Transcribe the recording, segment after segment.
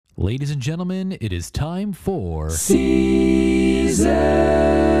Ladies and gentlemen, it is time for Season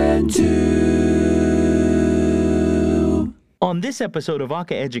 2. On this episode of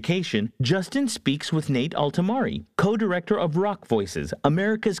Aka Education, Justin speaks with Nate Altimari, co-director of Rock Voices,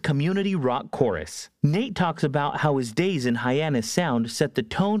 America's community rock chorus. Nate talks about how his days in Hyannis Sound set the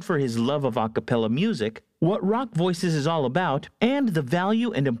tone for his love of a cappella music, what Rock Voices is all about, and the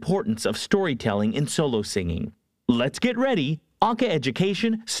value and importance of storytelling in solo singing. Let's get ready. Aka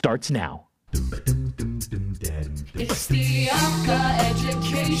Education starts now. It's the Aka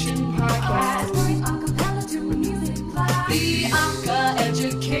Education Podcast. Bring acapella to a music class. The Aka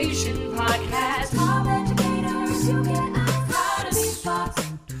Education Podcast. All educators, you get out of these spots.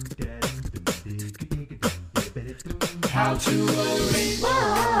 How to arrange.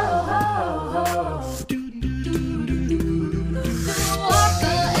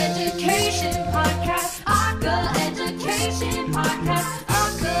 Aka Education Podcast. Aka Education Podcast.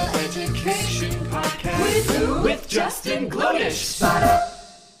 Aka Education Podcast. With Justin Glodish.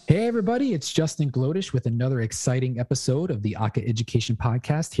 Hey everybody, it's Justin Glodish with another exciting episode of the Aka Education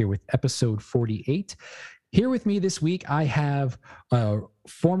Podcast, here with episode 48. Here with me this week, I have a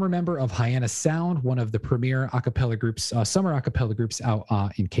former member of Hyannis Sound, one of the premier acapella groups, summer acapella groups out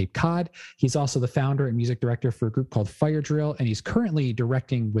in Cape Cod. He's also the founder and music director for a group called Fire Drill, and he's currently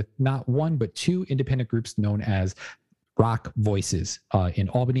directing with not one but two independent groups known as Rock Voices in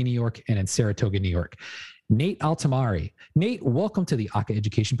Albany, New York, and in Saratoga, New York. Nate Altimari. Nate, welcome to the Aka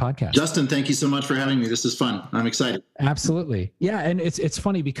Education Podcast. Justin, thank you so much for having me. This is fun. I'm excited. Absolutely. Yeah. And it's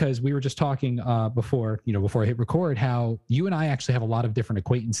funny because we were just talking before I hit record, how you and I actually have a lot of different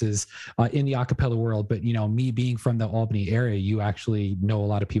acquaintances in the acapella world. But, me being from the Albany area, you actually know a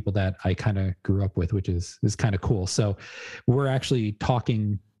lot of people that I kind of grew up with, which is kind of cool. So we're actually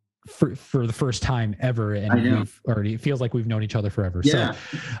talking for the first time ever. And it feels like we've known each other forever. Yeah.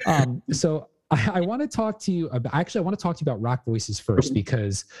 So I want to talk to you about, I want to talk to you about Rock Voices first,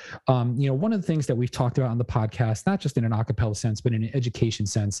 because, one of the things that we've talked about on the podcast, not just in an acapella sense, but in an education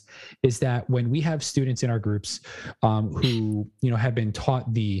sense, is that when we have students in our groups who, have been taught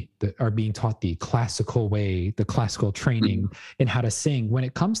are being taught the classical way, the classical training in how to sing, when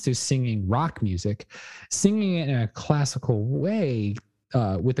it comes to singing rock music, singing it in a classical way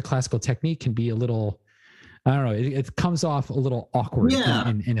with the classical technique can be a little, I don't know, it comes off a little awkward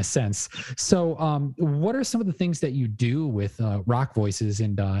in a sense. So what are some of the things that you do with Rock Voices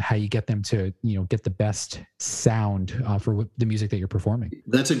and how you get them to, get the best sound for the music that you're performing?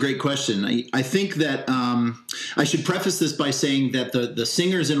 That's a great question. I think that I should preface this by saying that the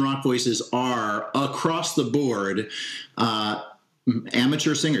singers in Rock Voices are across the board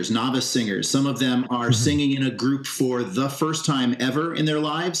amateur singers, novice singers. Some of them are singing in a group for the first time ever in their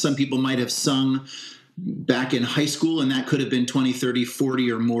lives. Some people might have sung back in high school, and that could have been 20, 30, 40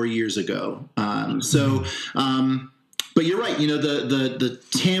 or more years ago. But you're right. The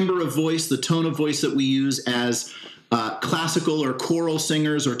timbre of voice, the tone of voice that we use as classical or choral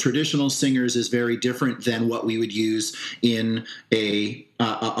singers or traditional singers is very different than what we would use in a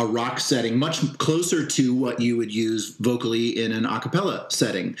rock setting, much closer to what you would use vocally in an a cappella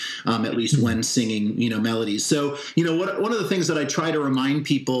setting, at least when singing, melodies. So, one of the things that I try to remind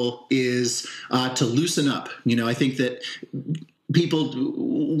people is to loosen up. I think that people,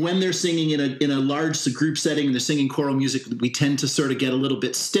 when they're singing in a large group setting and they're singing choral music, we tend to sort of get a little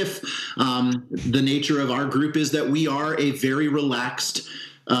bit stiff. The nature of our group is that we are a very relaxed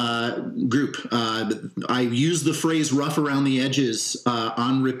group. I use the phrase rough around the edges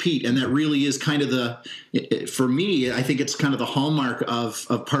on repeat, and that really is kind of for me, I think it's kind of the hallmark of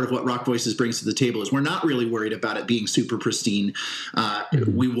part of what Rock Voices brings to the table is we're not really worried about it being super pristine.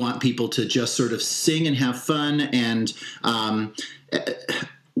 We want people to just sort of sing and have fun, and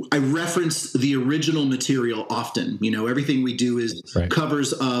I reference the original material often. Everything we do is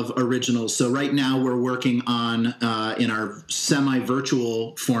covers of originals. So right now we're working on, in our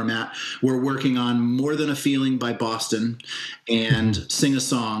semi-virtual format, we're working on More Than a Feeling by Boston and Sing a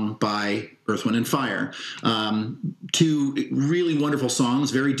Song by Earth, Wind, and Fire. Two really wonderful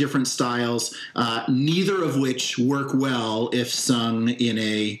songs, very different styles, neither of which work well if sung in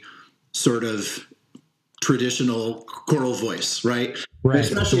a sort of traditional choral voice, right?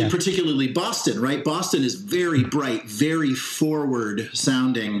 Especially particularly Boston, right? Boston is very bright, very forward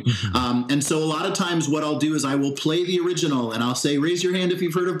sounding. And so a lot of times what I'll do is I will play the original and I'll say, raise your hand if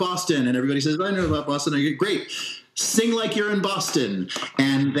you've heard of Boston. And everybody says, I know about Boston. I go, great. Sing like you're in Boston.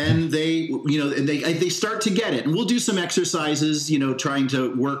 And then they start to get it. And we'll do some exercises, trying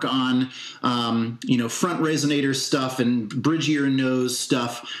to work on, front resonator stuff and bridge ear and nose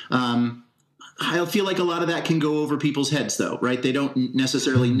stuff. I feel like a lot of that can go over people's heads, though, right? They don't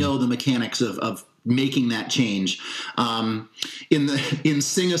necessarily know the mechanics of making that change. In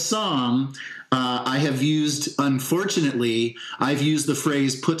Sing a Song, I have used, unfortunately, I've used the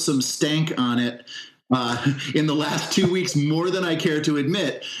phrase "put some stank on it" in the last 2 weeks, more than I care to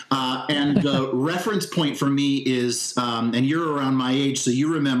admit. And the reference point for me is, and you're around my age, so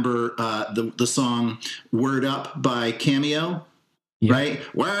you remember the song "Word Up" by Cameo. Yeah.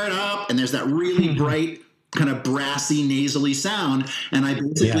 Right? Word up. And there's that really bright, kind of brassy, nasally sound. And I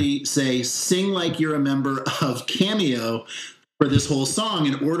basically say, sing like you're a member of Cameo for this whole song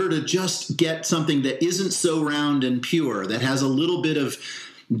in order to just get something that isn't so round and pure, that has a little bit of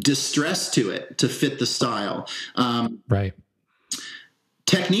distress to it to fit the style. Right.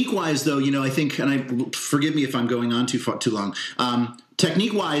 Technique-wise, though, I think, and forgive me if I'm going on too long.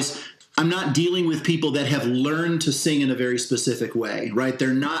 Technique-wise, I'm not dealing with people that have learned to sing in a very specific way, right?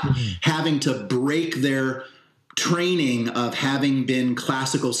 They're not having to break their training of having been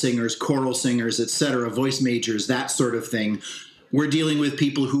classical singers, choral singers, et cetera, voice majors, that sort of thing. We're dealing with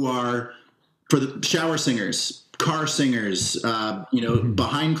people who are, for the shower singers, car singers,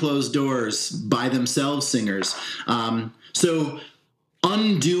 behind closed doors, by themselves singers. So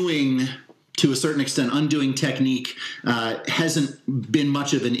to a certain extent, undoing technique hasn't been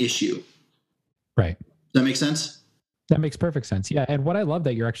much of an issue. Right. Does that make sense? That makes perfect sense. Yeah. And what I love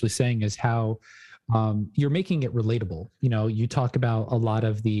that you're actually saying is how you're making it relatable. You talk about a lot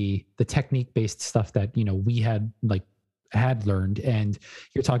of the technique-based stuff that, we had learned, and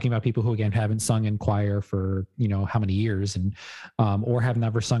you're talking about people who, again, haven't sung in choir for, how many years, and or have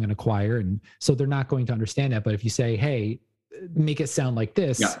never sung in a choir. And so they're not going to understand that. But if you say, hey, make it sound like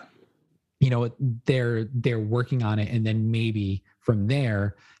this, they're working on it. And then maybe from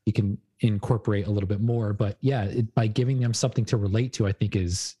there you can incorporate a little bit more. But by giving them something to relate to, I think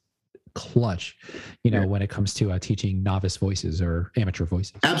is clutch, when it comes to teaching novice voices or amateur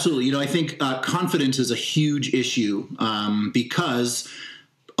voices. Absolutely. I think confidence is a huge issue because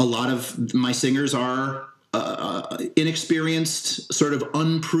a lot of my singers are inexperienced, sort of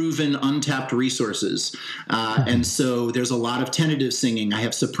unproven, untapped resources. And so there's a lot of tentative singing. I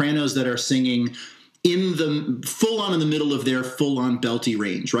have sopranos that are singing in the middle of their full-on belty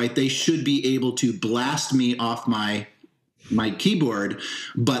range, right? They should be able to blast me off my keyboard,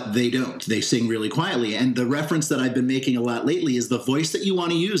 but they don't. They sing really quietly. And the reference that I've been making a lot lately is the voice that you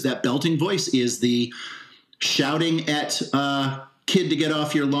want to use, that belting voice, is the shouting at kid to get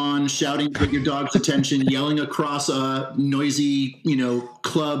off your lawn, shouting for your dog's attention, yelling across a noisy,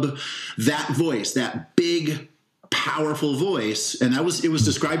 club, that voice, that big, powerful voice. And it was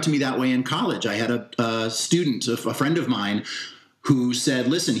described to me that way in college. I had a student, a friend of mine, who said,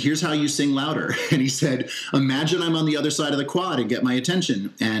 listen, here's how you sing louder. And he said, imagine I'm on the other side of the quad and get my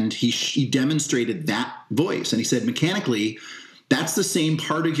attention. And he demonstrated that voice. And he said, mechanically, that's the same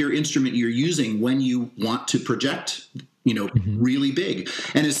part of your instrument you're using when you want to project, really big.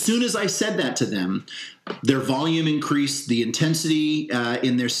 And as soon as I said that to them, their volume increased, the intensity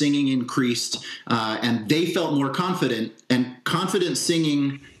in their singing increased, and they felt more confident. And confident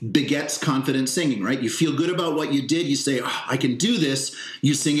singing begets confident singing, right? You feel good about what you did. You say, oh, I can do this.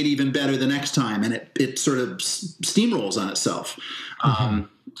 You sing it even better the next time. And it sort of steamrolls on itself.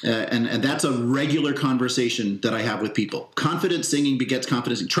 And that's a regular conversation that I have with people. Confident singing begets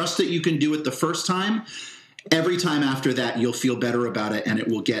confidence. Trust that you can do it the first time. Every time after that, you'll feel better about it, and it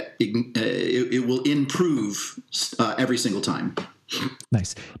will improve every single time.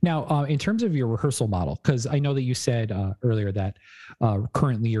 Nice. Now, in terms of your rehearsal model, because I know that you said earlier that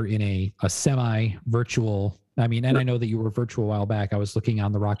currently you're in a semi-virtual. And I know that you were virtual a while back. I was looking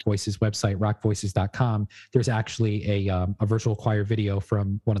on the Rock Voices website, rockvoices.com. There's actually a virtual choir video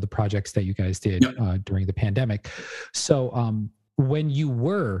from one of the projects that you guys did during the pandemic. So when you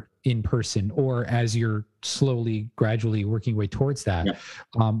were in person, or as you're slowly, gradually working way towards that,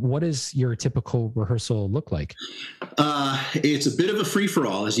 what does your typical rehearsal look like? It's a bit of a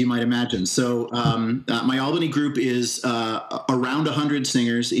free-for-all, as you might imagine. So my Albany group is around 100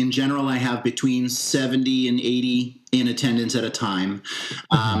 singers. In general, I have between 70 and 80 in attendance at a time.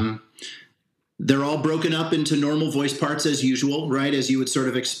 They're all broken up into normal voice parts as usual, right, as you would sort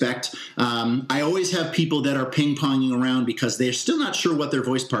of expect. I always have people that are ping-ponging around because they're still not sure what their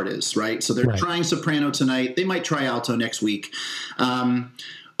voice part is, right? So they're trying soprano tonight. They might try alto next week. A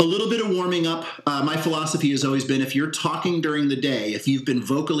little bit of warming up. My philosophy has always been, if you're talking during the day, if you've been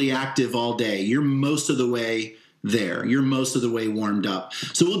vocally active all day, you're most of the way there. You're most of the way warmed up.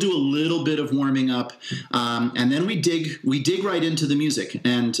 So we'll do a little bit of warming up, and then we dig right into the music.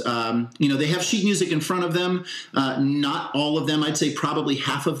 And they have sheet music in front of them. Not all of them. I'd say probably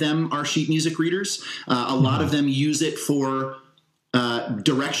half of them are sheet music readers. A lot of them use it for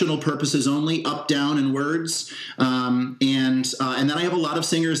directional purposes only, up, down, and words. And then I have a lot of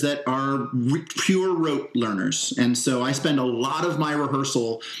singers that are pure rote learners. And so I spend a lot of my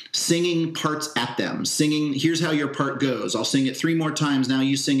rehearsal singing parts at them, singing, here's how your part goes. I'll sing it 3 more times. Now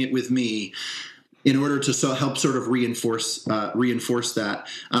you sing it with me, in order to help sort of reinforce that.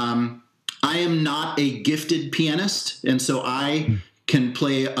 I am not a gifted pianist, and so I can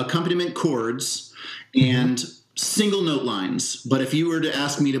play accompaniment chords and single note lines, but if you were to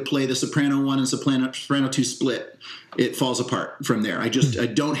ask me to play the soprano 1 and soprano 2 split, it falls apart from there. I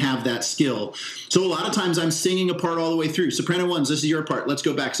don't have that skill. So a lot of times I'm singing a part all the way through. Soprano 1s, this is your part. Let's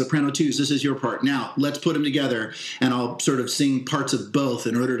go back. Soprano 2s, this is your part. Now let's put them together, and I'll sort of sing parts of both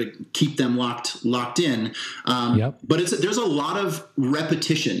in order to keep them locked in. But there's a lot of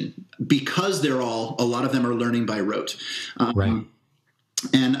repetition because a lot of them are learning by rote. Right.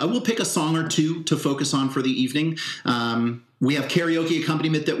 And I will pick a song or two to focus on for the evening. We have karaoke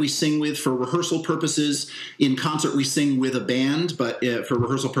accompaniment that we sing with for rehearsal purposes. In concert, we sing with a band, but for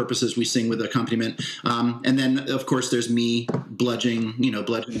rehearsal purposes, we sing with accompaniment. And then, of course, there's me bludgeoning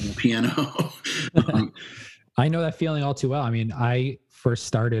the piano. I know that feeling all too well. I mean, I first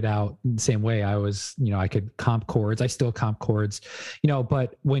started out the same way. I was, I could comp chords. I still comp chords,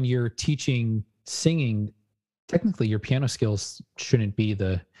 but when you're teaching singing, technically your piano skills shouldn't be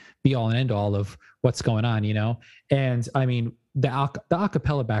the be all and end all of what's going on, And I mean, the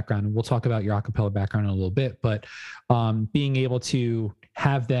acapella background, and we'll talk about your acapella background in a little bit, but being able to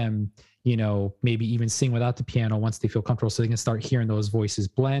have them, maybe even sing without the piano once they feel comfortable so they can start hearing those voices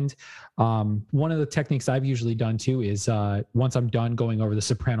blend. One of the techniques I've usually done too is once I'm done going over the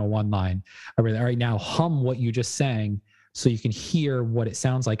soprano 1 line, I really, all right, now hum what you just sang, so you can hear what it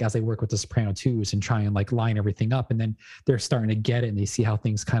sounds like as they work with the soprano 2s and try and like line everything up. And then they're starting to get it and they see how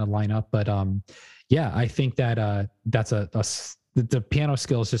things kind of line up. But I think that that's the piano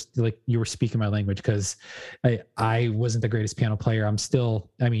skill is just like you were speaking my language, because I wasn't the greatest piano player. I'm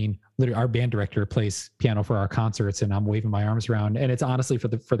still, literally our band director plays piano for our concerts and I'm waving my arms around. And it's honestly for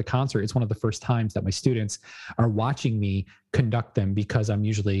the concert, it's one of the first times that my students are watching me conduct them, because I'm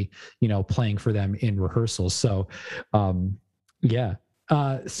usually, playing for them in rehearsals. So,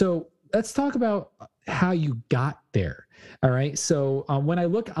 so let's talk about how you got there. All right. So when I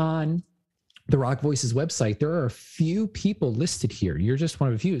look on the Rock Voices website, there are a few people listed here. You're just one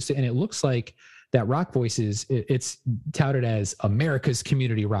of a few. So, and it looks like that Rock Voices, it's touted as America's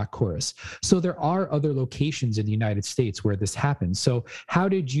community rock chorus. So there are other locations in the United States where this happens. So how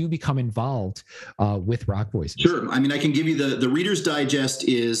did you become involved with Rock Voices? Sure. I can give you the Reader's Digest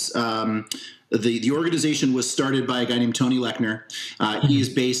is the organization was started by a guy named Tony Lechner. He is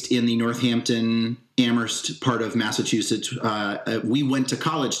based in the Northampton, Amherst part of Massachusetts. We went to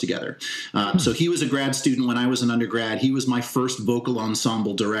college together. So he was a grad student when I was an undergrad. He was my first vocal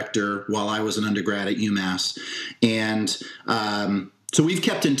ensemble director while I was an undergrad at UMass. And so we've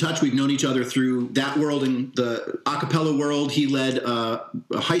kept in touch. We've known each other through that world and the a cappella world. He led a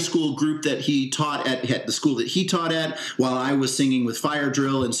high school group that he taught at the school that he taught at while I was singing with Fire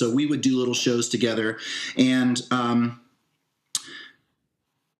Drill. And so we would do little shows together. And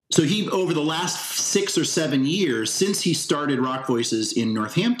so he, over the last 6 or 7 years, since he started Rock Voices in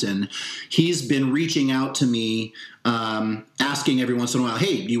Northampton, he's been reaching out to me, asking every once in a while,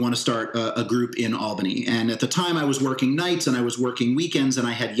 hey, do you want to start a group in Albany? And at the time I was working nights and I was working weekends and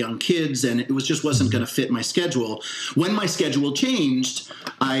I had young kids and it wasn't going to fit my schedule. When my schedule changed,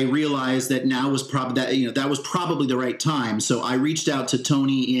 I realized that now was that was probably the right time. So I reached out to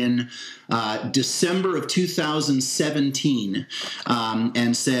Tony in December of 2017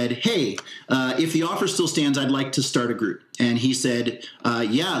 and said, hey, if the offer still stands, I'd like to start a group. And he said,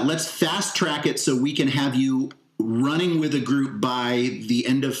 let's fast track it so we can have you running with a group by the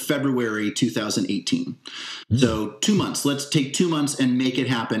end of February 2018. Mm-hmm. So 2 months. Let's take 2 months and make it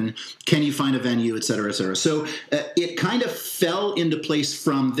happen. Can you find a venue, et cetera, et cetera. So it kind of fell into place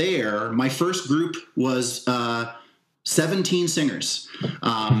from there. My first group was 17 singers.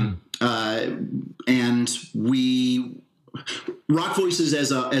 And Rock Voices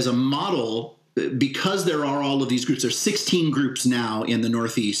as a model, because there are all of these groups, there's 16 groups now in the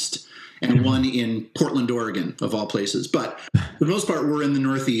Northeast and one in Portland, Oregon, of all places. But for the most part, we're in the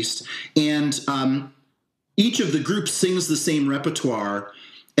Northeast. And each of the groups sings the same repertoire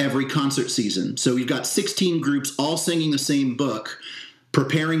every concert season. So we've got 16 groups all singing the same book.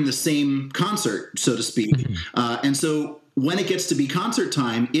 preparing the same concert, so to speak. And so when it gets to be concert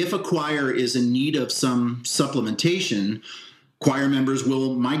time, if a choir is in need of some supplementation, choir members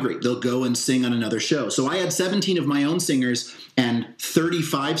will migrate. They'll go and sing on another show. So I had 17 of my own singers and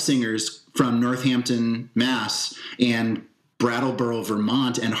 35 singers from Northampton, Mass, and Brattleboro,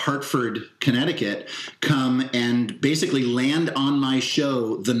 Vermont, and Hartford, Connecticut come and basically land on my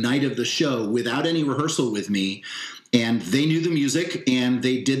show the night of the show without any rehearsal with me. And they knew the music and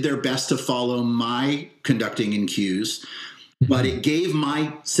they did their best to follow my conducting and cues. But it gave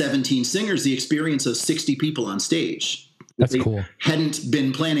my 17 singers the experience of 60 people on stage. That's they cool. Hadn't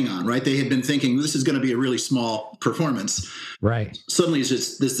been planning on, right? They had been thinking this is going to be a really small performance. Right. Suddenly it's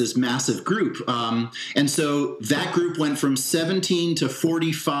just this massive group. And so that group went from 17 to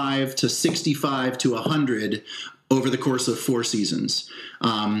 45 to 65 to 100 over the course of 4 seasons.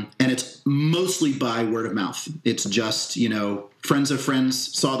 And it's mostly by word of mouth. It's just, friends of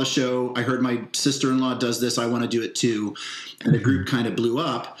friends saw the show. I heard my sister-in-law does this. I want to do it too. And the group kind of blew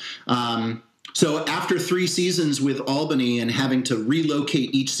up. So after 3 seasons with Albany and having to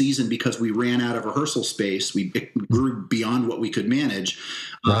relocate each season because we ran out of rehearsal space, we grew beyond what we could manage.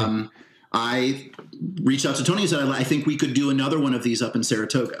 Right. I reached out to Tony and said, I think we could do another one of these up in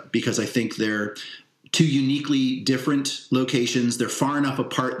Saratoga because I think they're 2 uniquely different locations. They're far enough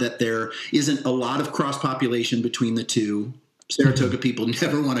apart that there isn't a lot of cross-population between the two. Saratoga people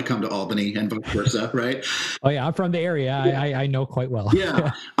never want to come to Albany and vice versa, right? Oh, yeah. I'm from the area. Yeah. I know quite well.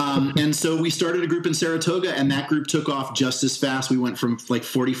 Yeah. And so we started a group in Saratoga, and that group took off just as fast. We went from like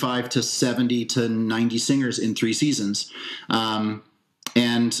 45 to 70 to 90 singers in 3 seasons. And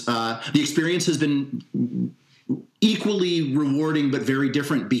the experience has been equally rewarding but very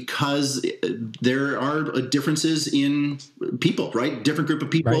different because there are differences in people, right? Different group of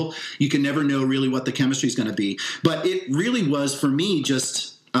people. Right. You can never know really what the chemistry is going to be. But it really was for me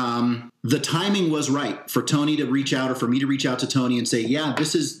just the timing was right for Tony to reach out or for me to reach out to Tony and say, yeah,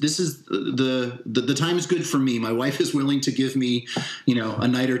 this is the time is good for me. My wife is willing to give me, a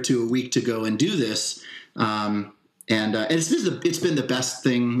night or 2 a week to go and do this. And it's been the best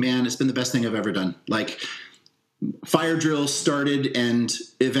thing, man. It's been the best thing I've ever done. Like, Fire Drill started and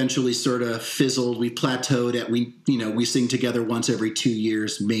eventually sort of fizzled. We plateaued at we sing together once every 2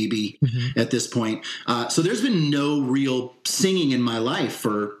 years, maybe at this point. So there's been no real singing in my life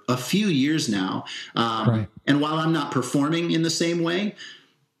for a few years now. Right. And while I'm not performing in the same way,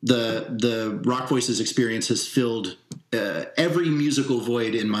 the Rock Voices experience has filled every musical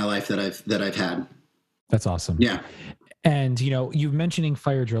void in my life that I've had. That's awesome. Yeah. And, you mentioning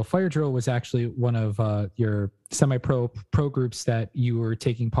Fire Drill. Fire Drill was actually one of your semi-pro groups that you were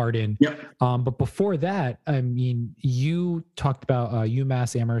taking part in. Yep. But before that, I mean, you talked about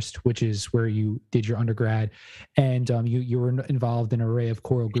UMass Amherst, which is where you did your undergrad. And you were involved in an array of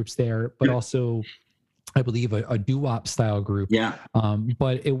choral groups there, but also, I believe, a doo-wop style group. Yeah.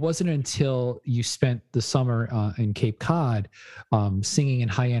 But it wasn't until you spent the summer in Cape Cod singing in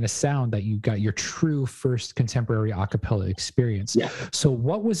Hyannis Sound that you got your true first contemporary a cappella experience. Yeah. So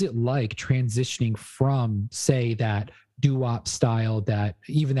what was it like transitioning from, say, that doo-wop style, that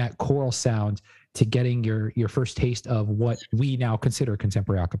even that choral sound, to getting your first taste of what we now consider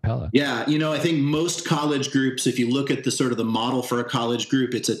contemporary a cappella? Yeah, I think most college groups, if you look at the sort of the model for a college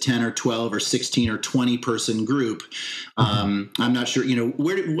group, it's a 10 or 12 or 16 or 20 person group. I'm not sure,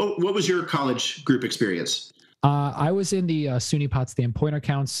 what was your college group experience? I was in the SUNY Potsdam Pointer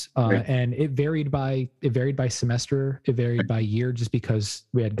Counts, right. And it varied by semester, it varied by year, just because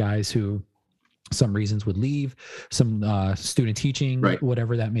we had guys who some reasons would leave, some student teaching, right.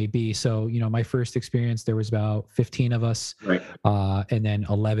 Whatever that may be. So, my first experience, there was about 15 of us, right. And then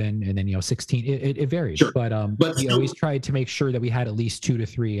 11, and then, 16, it varied, sure. But we always tried to make sure that we had at least 2 to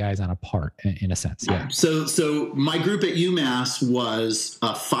 3 guys on a part in a sense. Yeah. So my group at UMass was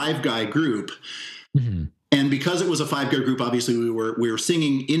a 5-guy group. Mm-hmm. And because it was a 5-guy group, obviously we were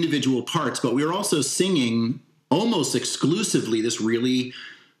singing individual parts, but we were also singing almost exclusively this really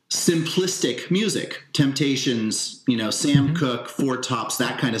simplistic music, Temptations, Sam Cooke, Four Tops,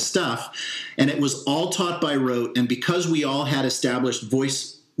 that kind of stuff. And it was all taught by rote. And because we all had established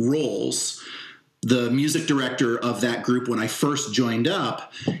voice roles, the music director of that group, when I first joined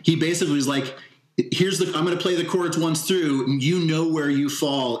up, he basically was like, I'm going to play the chords once through, and you know where you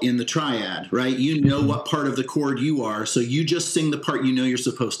fall in the triad, right? You know what part of the chord you are. So you just sing the part you know you're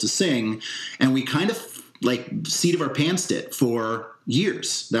supposed to sing. And we kind of seat of our pants it for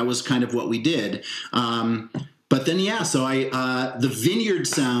years. That was kind of what we did. but then, yeah, so the Vineyard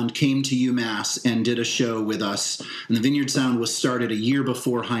Sound came to UMass and did a show with us. And the Vineyard Sound was started a year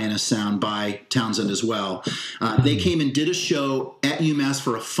before Hyannis Sound by Townsend as well. They came and did a show at UMass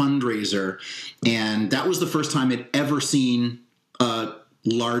for a fundraiser. And that was the first time I'd ever seen a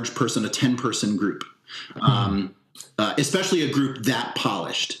large person, a 10-person group. Especially a group that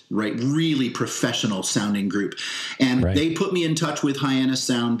polished, right? Really professional sounding group. And they put me in touch with Hyannis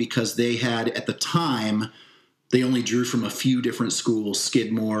Sound because they had, at the time, they only drew from a few different schools,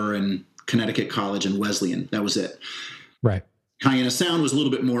 Skidmore and Connecticut College and Wesleyan. That was it. Right. Hyannis Sound was a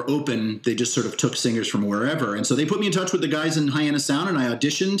little bit more open. They just sort of took singers from wherever. And so they put me in touch with the guys in Hyannis Sound, and I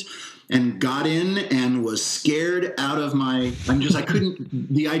auditioned and got in and was scared out of my, I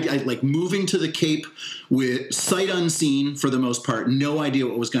couldn't, like moving to the Cape with sight unseen for the most part, no idea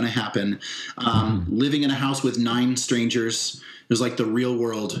what was going to happen. Living in a house with 9 strangers. It was like the real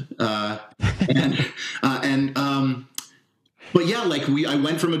world. But yeah, like I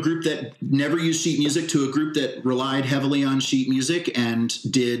went from a group that never used sheet music to a group that relied heavily on sheet music and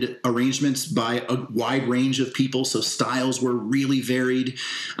did arrangements by a wide range of people. So styles were really varied.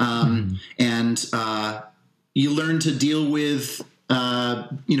 And you learn to deal with,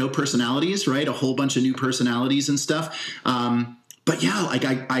 personalities, right? A whole bunch of new personalities and stuff. But yeah, like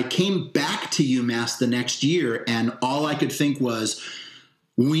I came back to UMass the next year, and all I could think was,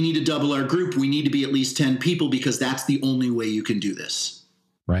 we need to double our group. We need to be at least 10 people because that's the only way you can do this.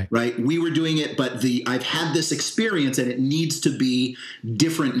 Right. We were doing it, but I've had this experience and it needs to be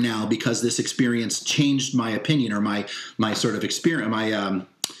different now because this experience changed my opinion or my sort of experience,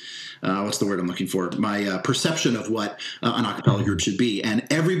 what's the word I'm looking for? My perception of what an a cappella group should be. And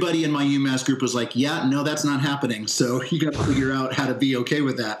everybody in my UMass group was like, yeah, no, that's not happening. So you got to figure out how to be okay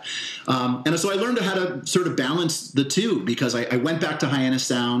with that. And so I learned how to sort of balance the two because I went back to Hyannis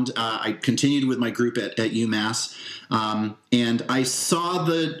Sound. I continued with my group at UMass. And I saw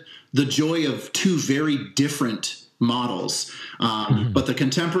the joy of two very different models. But the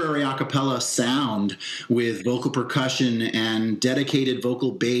contemporary a cappella sound with vocal percussion and dedicated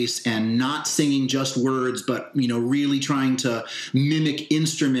vocal bass and not singing just words, but, really trying to mimic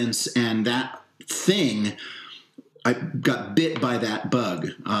instruments and that thing, I got bit by that bug.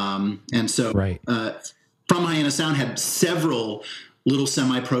 And so from Hyannis Sound had several little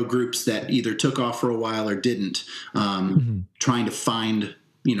semi-pro groups that either took off for a while or didn't, trying to find,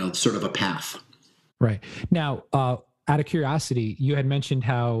 sort of a path. Right. Now, out of curiosity, you had mentioned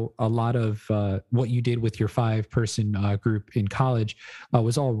how a lot of what you did with your 5-person group in college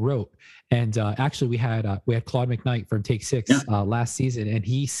was all rote. And actually, we had Claude McKnight from Take 6 last season, and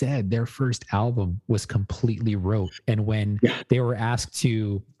he said their first album was completely rote. And when they were asked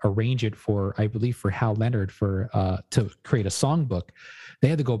to arrange it for, I believe, for Hal Leonard to create a songbook, they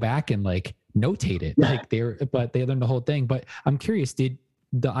had to go back and like notate it. But they learned the whole thing. But I'm curious, did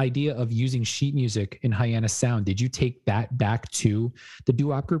the idea of using sheet music in Hyannis Sound, did you take that back to the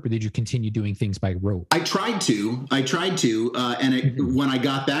doo-wop group, or did you continue doing things by rote? I tried to, and when I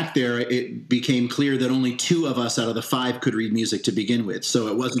got back there, it became clear that only 2 of us out of the 5 could read music to begin with, so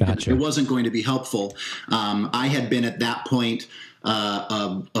it wasn't going to be helpful. I had been at that point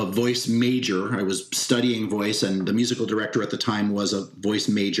a voice major. I was studying voice, and the musical director at the time was a voice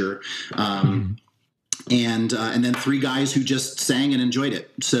major. And then 3 guys who just sang and enjoyed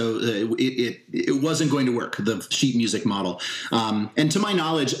it. So it wasn't going to work, the sheet music model. And to my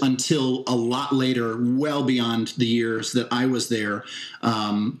knowledge, until a lot later, well beyond the years that I was there,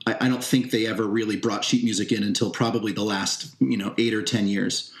 I don't think they ever really brought sheet music in until probably the last 8 or 10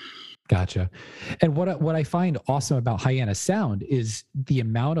 years. Gotcha. And what I find awesome about Hyannis Sound is the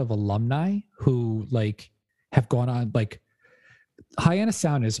amount of alumni who have gone on. Like Hyannis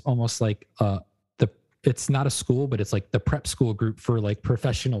Sound is almost like it's not a school, but it's like the prep school group for like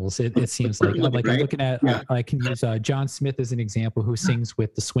professionals. It seems like I'm looking at, I can use John Smith as an example, who sings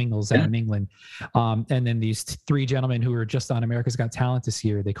with the Swingles out in England. And then these 3 gentlemen who were just on America's Got Talent this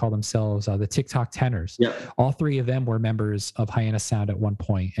year, they call themselves the TikTok Tenors. All 3 of them were members of Hyannis Sound at one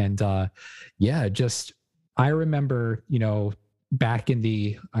point. And I remember, back in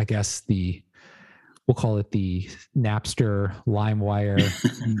we'll call it the Napster,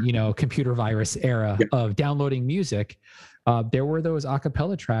 LimeWire, computer virus era of downloading music. There were those a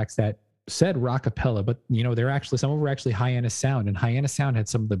cappella tracks that said rockapella, but some of them were actually Hyannis Sound, and Hyannis Sound had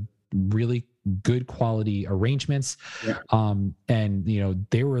some of the really good quality arrangements. And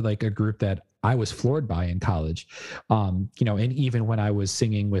they were like a group that I was floored by in college. And even when I was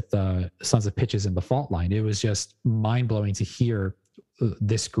singing with Sons of Pitches and the Fault Line, it was just mind blowing to hear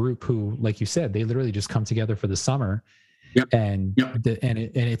this group who, like you said, they literally just come together for the summer Yep. and Yep.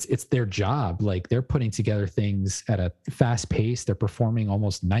 it's their job. Like, they're putting together things at a fast pace. They're performing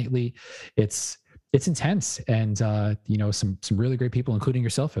almost nightly. It's intense, and some really great people, including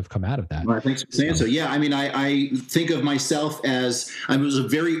yourself, have come out of that. Well, thanks for saying so. Yeah, I mean, I think of myself as I was a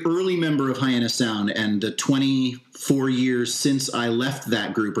very early member of Hyannis Sound, and the 24 years since I left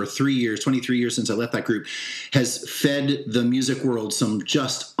that group, or 23 years since I left that group, has fed the music world some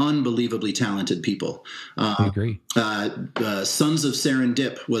just unbelievably talented people. I agree. Sons of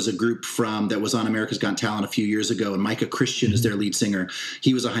Serendip was a group that was on America's Got Talent a few years ago, and Micah Christian is their lead singer.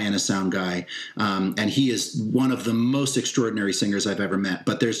 He was a Hyannis Sound guy, and he is one of the most extraordinary singers I've ever met.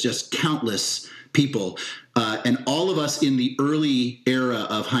 But there's just countless people, and all of us in the early era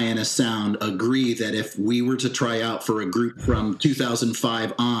of Hyannis Sound agree that if we were to try out for a group from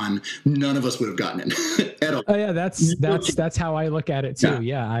 2005 on, none of us would have gotten it at all. Oh yeah, that's how I look at it too.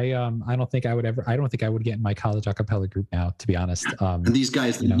 Yeah, I don't think I would get in my college a cappella group now, to be honest. And these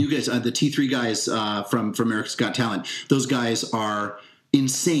guys, the new guys, the T3 guys from America's Got Talent, those guys are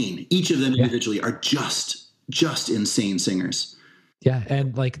insane. Each of them individually are just insane singers. Yeah,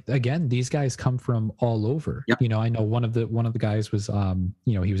 and like, again, these guys come from all over. Yep. I know one of the guys was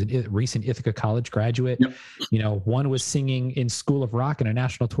he was a recent Ithaca College graduate. Yep. One was singing in School of Rock, in a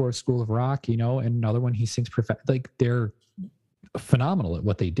national tour of School of Rock, and another one he sings like, they're phenomenal at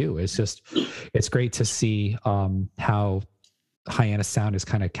what they do. It's great to see how Hyannis Sound has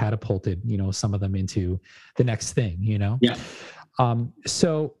kind of catapulted some of them into the next thing. Yeah.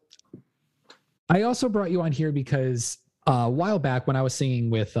 So I also brought you on here because a while back, when I was singing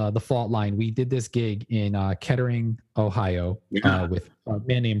with the Fault Line, we did this gig in Kettering, Ohio, with a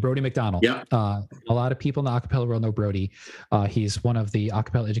man named Brody McDonald. Yeah. A lot of people in the acapella world know Brody. He's one of the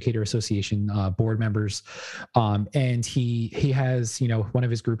Acapella Educator Association board members, and he has one of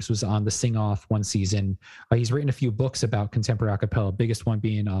his groups was on the Sing Off one season. He's written a few books about contemporary acapella. Biggest one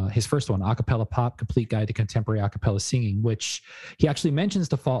being his first one, Acapella Pop: Complete Guide to Contemporary Acapella Singing, which he actually mentions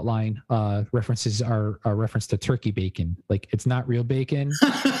the Fault Line. References are a reference to turkey bacon. Like, it's not real bacon,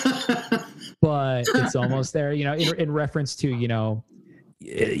 but it's almost there. In reference to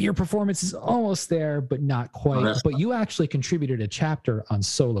your performance is almost there, but not quite. But you actually contributed a chapter on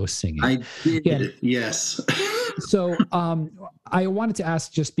solo singing. I did, yes. So I wanted to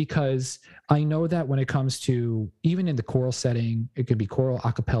ask, just because I know that when it comes to, even in the choral setting, it could be choral,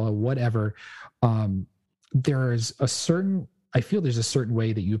 a cappella, whatever, there's a certain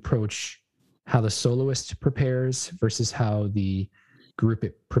way that you approach how the soloist prepares versus how the group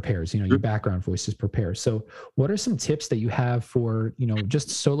it prepares, your background voices prepare. So what are some tips that you have for, just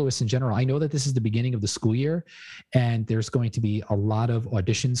soloists in general? I know that this is the beginning of the school year, and there's going to be a lot of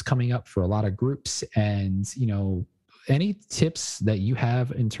auditions coming up for a lot of groups, and, any tips that you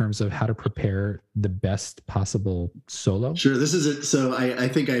have in terms of how to prepare the best possible solo? Sure. So I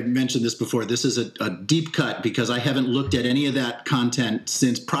think I mentioned this before. This is a deep cut, because I haven't looked at any of that content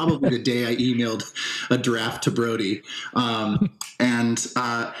since probably the day I emailed a draft to Brody. And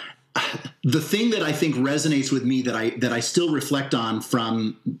the thing that I think resonates with me, that I still reflect on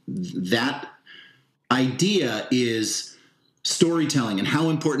from that idea, is storytelling, and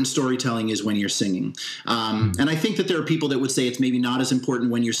how important storytelling is when you're singing. And I think that there are people that would say it's maybe not as important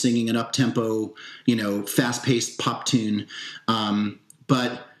when you're singing an up-tempo, fast-paced pop tune.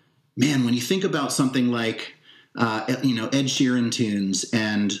 But man, when you think about something like, Ed Sheeran tunes,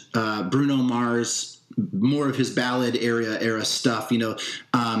 and Bruno Mars, more of his ballad era stuff,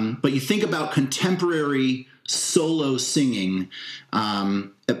 but you think about contemporary solo singing,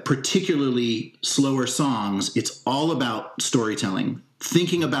 particularly slower songs, it's all about storytelling,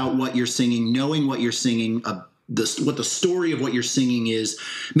 thinking about what you're singing, knowing what you're singing, what the story of what you're singing is,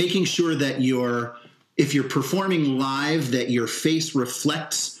 making sure that if you're performing live, that your face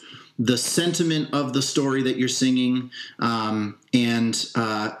reflects the sentiment of the story that you're singing. I'm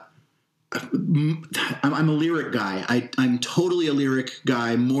a lyric guy. I'm totally a lyric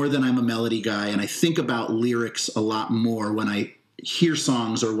guy more than I'm a melody guy, and I think about lyrics a lot more when I hear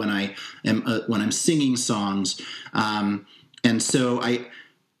songs, or when I'm singing songs. And so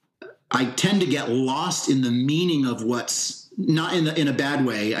I tend to get lost in the meaning of what's not in a bad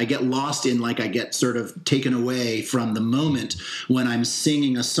way. I get lost in, like, I get sort of taken away from the moment when I'm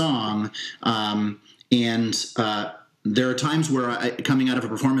singing a song. There are times where coming out of a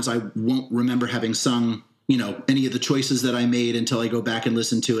performance, I won't remember having sung, any of the choices that I made until I go back and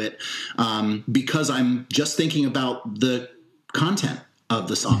listen to it, because I'm just thinking about the content of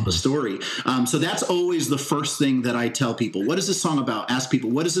the song, the story. So that's always the first thing that I tell people. What is this song about? Ask people,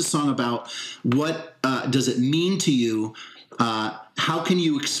 what is this song about? What does it mean to you? how can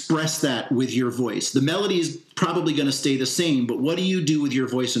you express that with your voice? The melody is probably going to stay the same, but what do you do with your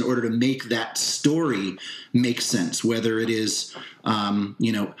voice in order to make that story make sense? Whether it is,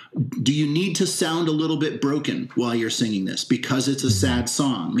 do you need to sound a little bit broken while you're singing this because it's a sad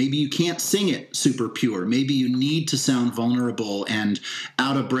song? Maybe you can't sing it super pure. Maybe you need to sound vulnerable and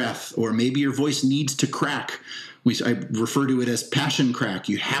out of breath, or maybe your voice needs to crack. I refer to it as passion crack.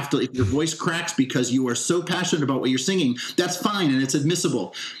 You have to, if your voice cracks because you are so passionate about what you're singing, that's fine and it's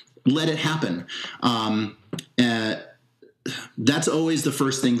admissible. Let it happen. That's always the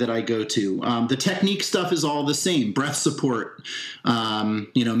first thing that I go to. The technique stuff is all the same. Breath support.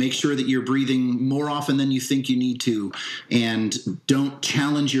 Make sure that you're breathing more often than you think you need to, and don't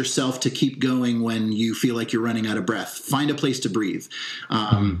challenge yourself to keep going when you feel like you're running out of breath. Find a place to breathe.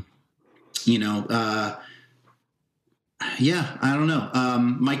 Yeah, I don't know.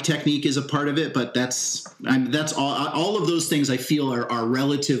 Mic technique is a part of it, but that's all of those things I feel are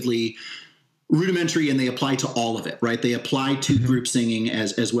relatively rudimentary, and they apply to all of it, right? They apply to group singing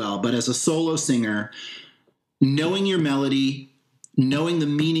as well. But as a solo singer, knowing your melody, knowing the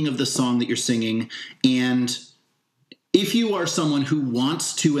meaning of the song that you're singing, and if you are someone who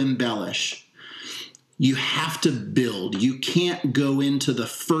wants to embellish, you have to build. You can't go into the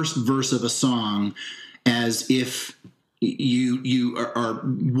first verse of a song as if you are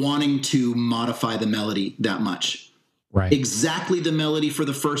wanting to modify the melody that much. Right. Exactly the melody for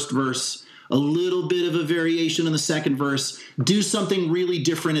the first verse, a little bit of a variation in the second verse, do something really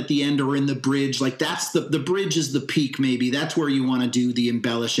different at the end or in the bridge. Like that's the bridge is the peak, maybe. That's where you want to do the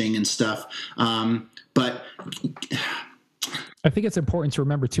embellishing and stuff. But I think it's important to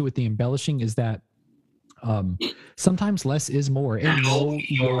remember too with the embellishing is that sometimes less is more, and know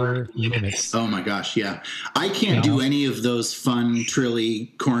your limits. Oh my gosh, yeah. I can't do any of those fun,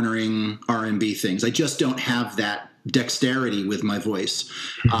 trilly, cornering R&B things. I just don't have that dexterity with my voice.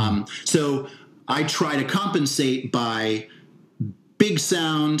 So I try to compensate by big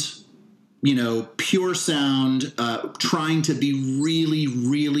sound, pure sound, trying to be really,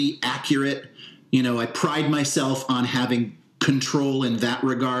 really accurate. I pride myself on having control in that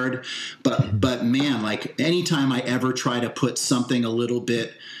regard, but man, like anytime I ever try to put something a little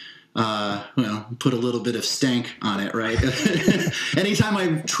bit put a little bit of stank on it, right? Anytime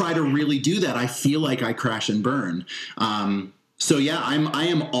I try to really do that, I feel like I crash and burn. So yeah, I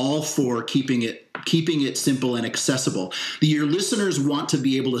am all for keeping it simple and accessible. Your listeners want to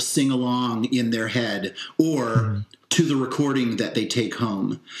be able to sing along in their head or to the recording that they take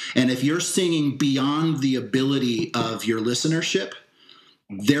home. And if you're singing beyond the ability of your listenership,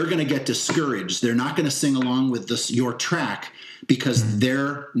 they're going to get discouraged. They're not going to sing along with your track because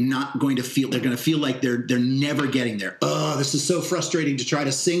they're going to feel like they're never getting there. Oh, this is so frustrating to try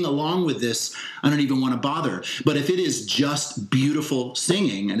to sing along with this. I don't even want to bother. But if it is just beautiful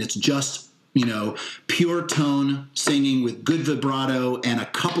singing and it's just, pure tone singing with good vibrato and a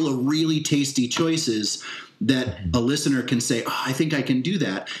couple of really tasty choices that a listener can say, oh, I think I can do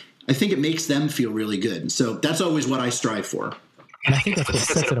that. I think it makes them feel really good. So that's always what I strive for. And I think that's what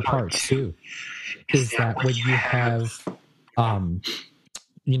sets it apart too, is that when you have,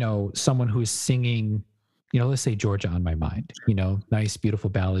 someone who's singing, let's say Georgia on My Mind, nice, beautiful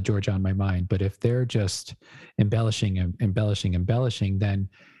ballad, Georgia on My Mind. But if they're just embellishing, then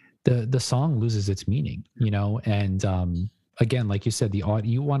the song loses its meaning, and, again, like you said,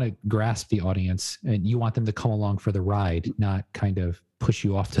 you want to grasp the audience and you want them to come along for the ride, not kind of push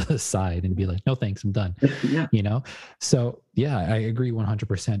you off to the side and be like, no, thanks, I'm done. Yeah. So yeah, I agree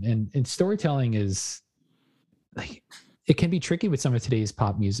 100%. And storytelling is like, it can be tricky with some of today's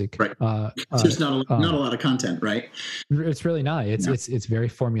pop music. Right. There's not a lot of content, right? It's really not. It's very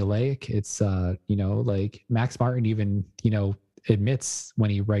formulaic. It's, like Max Martin even, admits when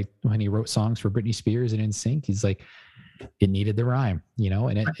he wrote songs for Britney Spears and NSYNC, he's like, it needed the rhyme,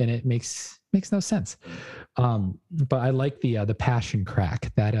 and it makes no sense. But I like the passion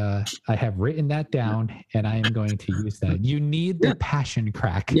crack that I have written that down, and I am going to use that. You need the passion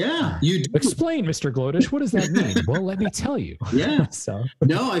crack. Yeah, you do. Explain, Mr. Glodish. What does that mean? Well, let me tell you. Yeah.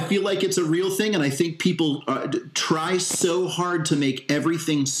 No, I feel like it's a real thing, and I think people try so hard to make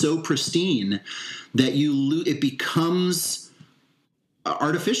everything so pristine that it becomes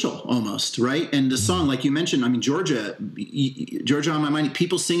artificial almost, right? And the song, like you mentioned, I mean, Georgia on My Mind,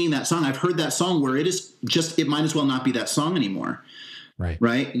 people singing that song. I've heard that song where it might as well not be that song anymore.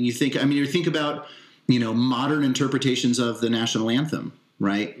 Right. You think about, modern interpretations of the national anthem,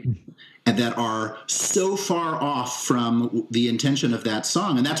 right? And that are so far off from the intention of that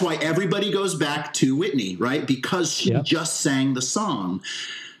song. And that's why everybody goes back to Whitney, right? Because she just sang the song.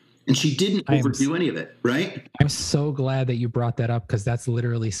 And she didn't overdo any of it, right? I'm so glad that you brought that up, because that's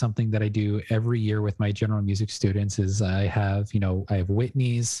literally something that I do every year with my general music students. Is I have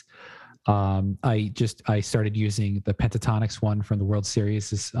Whitney's. I started using the Pentatonics one from the World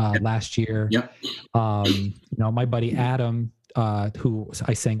Series last year. Yep. My buddy Adam, who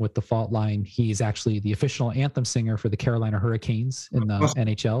I sang with the Fault Line, he's actually the official anthem singer for the Carolina Hurricanes in the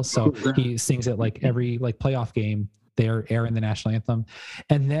NHL. So he sings it like every playoff game. They're airing the national anthem.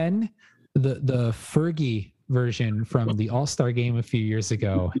 And then the Fergie version from the All-Star game a few years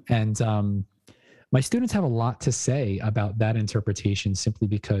ago. And my students have a lot to say about that interpretation, simply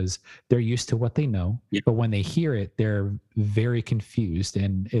because they're used to what they know. Yeah. But when they hear it, they're very confused.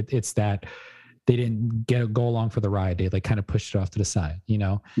 And it's that they didn't go along for the ride. They kind of pushed it off to the side,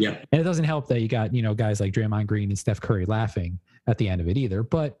 Yeah. And it doesn't help that you got, guys like Draymond Green and Steph Curry laughing at the end of it either.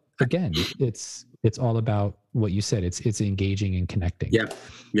 But again, it's all about what you said. It's engaging and connecting. Yeah.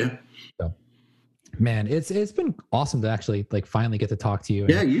 Yeah. So, man, it's been awesome to actually finally get to talk to you.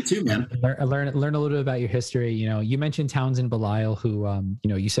 Yeah, you too, man. Learn a little bit about your history. You mentioned Townsend Belisle, who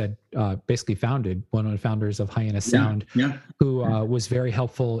you said basically founded, one of the founders of Hyannis Sound, who was very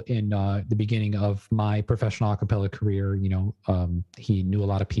helpful in the beginning of my professional acapella career. He knew a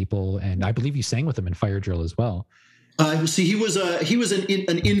lot of people, and I believe you sang with him in Fire Drill as well. See, he was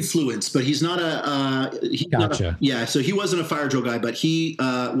an influence, but he's not Gotcha. So he wasn't a Fire Drill guy, but he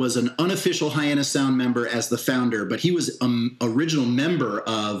was an unofficial Hyannis Sound member as the founder. But he was original member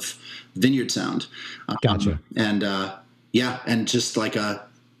of Vineyard Sound. Gotcha. And just like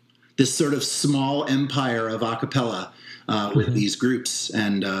this sort of small empire of acapella with these groups,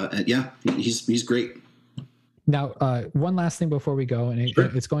 and he's great. Now, one last thing before we go, and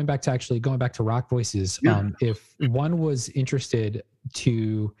it's going back to Rock Voices. Yeah. If one was interested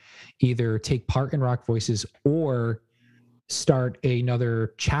to either take part in Rock Voices or start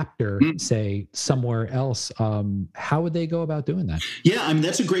another chapter, say somewhere else, how would they go about doing that? Yeah, I mean,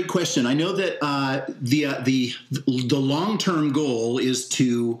 that's a great question. I know that the long-term goal is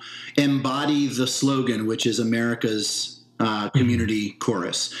to embody the slogan, which is America's community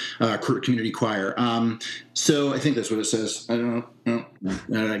chorus, community choir. So I think that's what it says. I don't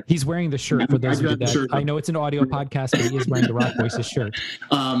know. He's wearing the shirt for those of you that I know it's an audio podcast, but he is wearing the Rock Voices shirt.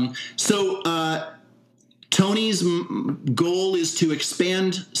 Tony's goal is to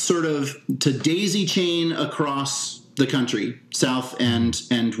expand sort of to daisy chain across the country, south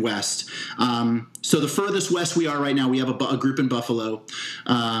and west. So the furthest west we are right now, we have a group in Buffalo,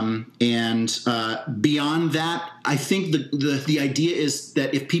 and beyond that, I think the idea is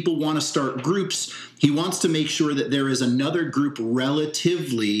that if people want to start groups, he wants to make sure that there is another group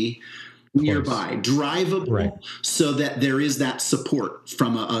relatively nearby, drivable, right, so that there is that support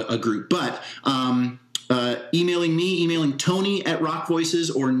from a group. But emailing Tony at Rock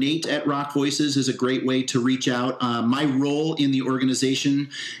Voices or Nate at Rock Voices is a great way to reach out. My role in the organization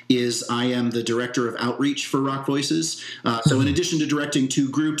is I am the director of outreach for Rock Voices. So in addition to directing two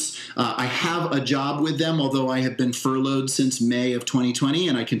groups, I have a job with them, although I have been furloughed since May of 2020,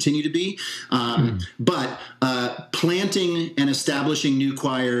 and I continue to be. But planting and establishing new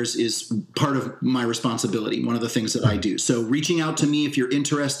choirs is part of my responsibility, one of the things that I do. So reaching out to me if you're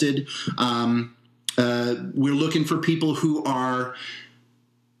interested. We're looking for people who are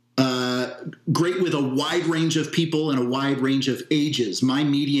great with a wide range of people and a wide range of ages. My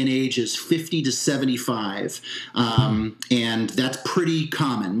median age is 50 to 75, and that's pretty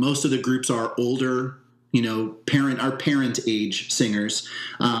common. Most of the groups are older, parent age singers.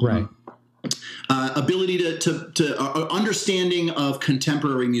 Right. Ability to understanding of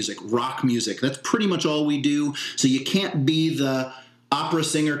contemporary music, rock music. That's pretty much all we do. So you can't be the opera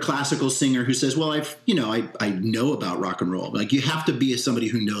singer, classical singer who says, well, I know about rock and roll. Like, you have to be somebody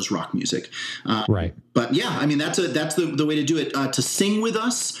who knows rock music. Right. But yeah, I mean, that's the way to do it. To sing with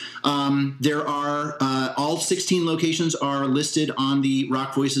us, there are all 16 locations are listed on the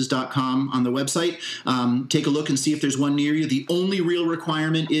rockvoices.com on the website. Take a look and see if there's one near you. The only real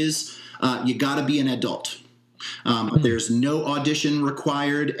requirement is you got to be an adult. There's no audition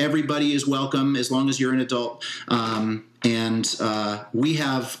required. Everybody is welcome as long as you're an adult. And we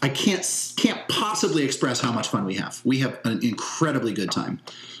have, I can't possibly express how much fun we have. We have an incredibly good time.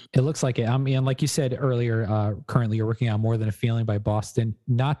 It looks like it. I mean, like you said earlier, currently you're working on More Than a Feeling by Boston,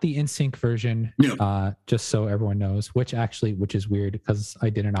 not the NSYNC version, no. Just so everyone knows, which is weird because I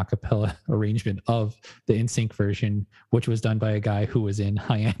did an a cappella arrangement of the NSYNC version, which was done by a guy who was in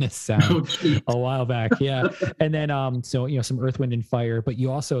Hyannis Sound a while back. Yeah. And then, some Earth, Wind and Fire, but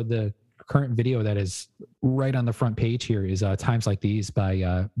you also, current video that is right on the front page here is Times Like These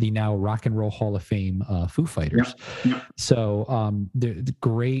by the now Rock and Roll Hall of Fame Foo Fighters. So the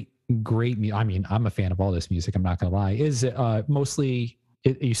great, I mean, I'm a fan of all this music, I'm not going to lie. Is it mostly...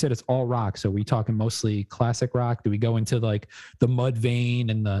 you said it's all rock, so we talking mostly classic rock? Do we go into like the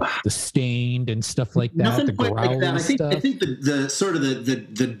Mudvayne and the Stained and stuff like that? Nothing the quite like that. stuff? I think the sort of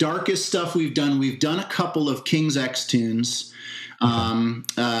the darkest stuff we've done a couple of King's X tunes.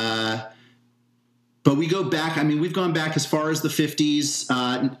 But we go back, I mean, we've gone back as far as the 50s.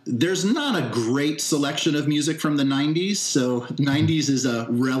 There's not a great selection of music from the 90s, so 90s is a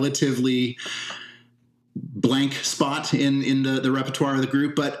relatively blank spot in the repertoire of the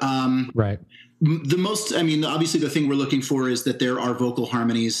group. But right. The most, I mean, obviously the thing we're looking for is that there are vocal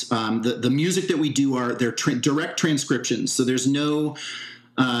harmonies. The music that we do they're direct transcriptions, so there's no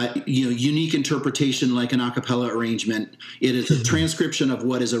unique interpretation like an a cappella arrangement. It is a transcription of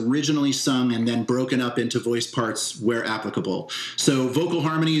what is originally sung and then broken up into voice parts where applicable. So vocal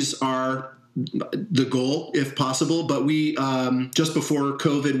harmonies are the goal if possible, but we just before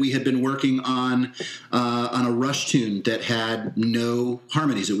COVID we had been working on a Rush tune that had no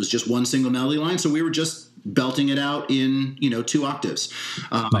harmonies. It was just one single melody line, so we were just belting it out in 2 octaves.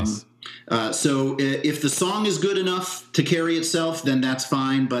 Nice. So if the song is good enough to carry itself, then that's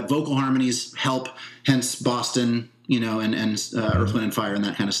fine, but vocal harmonies help, hence Boston, and Earth, Wind and Fire and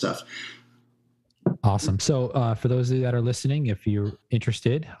that kind of stuff. Awesome. So for those of you that are listening, if you're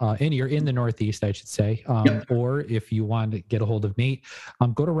interested, and you're in the Northeast, I should say, or if you want to get a hold of Nate,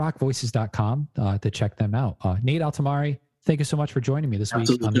 go to rockvoices.com to check them out. Nate Altimari, thank you so much for joining me this week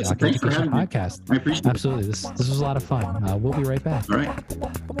on the Aka Education Podcast. I appreciate it. Absolutely. This was a lot of fun. We'll be right back. All right.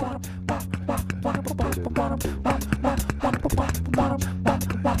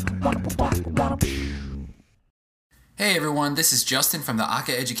 Hey everyone, this is Justin from the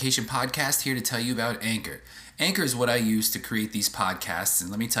Aka Education Podcast here to tell you about Anchor. Anchor is what I use to create these podcasts,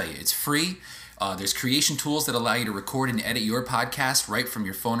 and let me tell you, it's free. There's creation tools that allow you to record and edit your podcast right from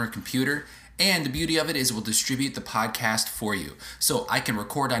your phone or computer. And the beauty of it is it will distribute the podcast for you. So I can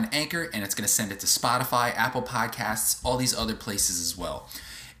record on Anchor and it's going to send it to Spotify, Apple Podcasts, all these other places as well.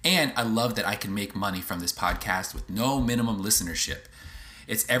 And I love that I can make money from this podcast with no minimum listenership.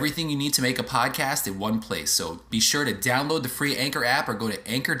 It's everything you need to make a podcast in one place. So be sure to download the free Anchor app or go to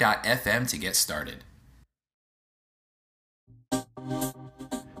anchor.fm to get started.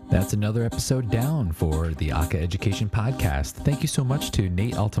 That's another episode down for the Aka Education Podcast. Thank you so much to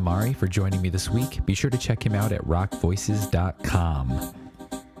Nate Altimari for joining me this week. Be sure to check him out at rockvoices.com.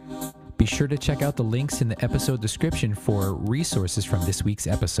 Be sure to check out the links in the episode description for resources from this week's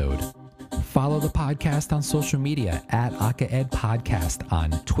episode. Follow the podcast on social media at Aka Ed Podcast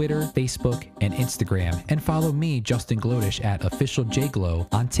on Twitter, Facebook, and Instagram. And follow me, Justin Glodish, at OfficialJGlow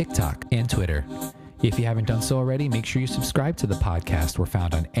on TikTok and Twitter. If you haven't done so already, make sure you subscribe to the podcast. We're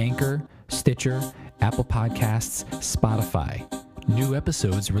found on Anchor, Stitcher, Apple Podcasts, Spotify. New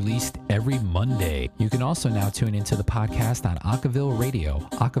episodes released every Monday. You can also now tune into the podcast on Akaville Radio,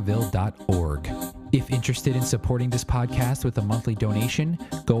 akaville.org. If interested in supporting this podcast with a monthly donation,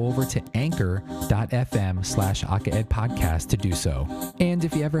 go over to anchor.fm/AkaEdPodcast to do so. And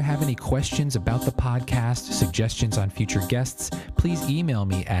if you ever have any questions about the podcast, suggestions on future guests, please email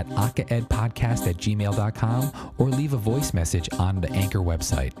me at akaedpodcast@gmail.com or leave a voice message on the Anchor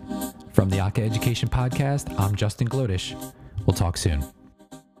website. From the Aka Education Podcast, I'm Justin Glodish. We'll talk soon.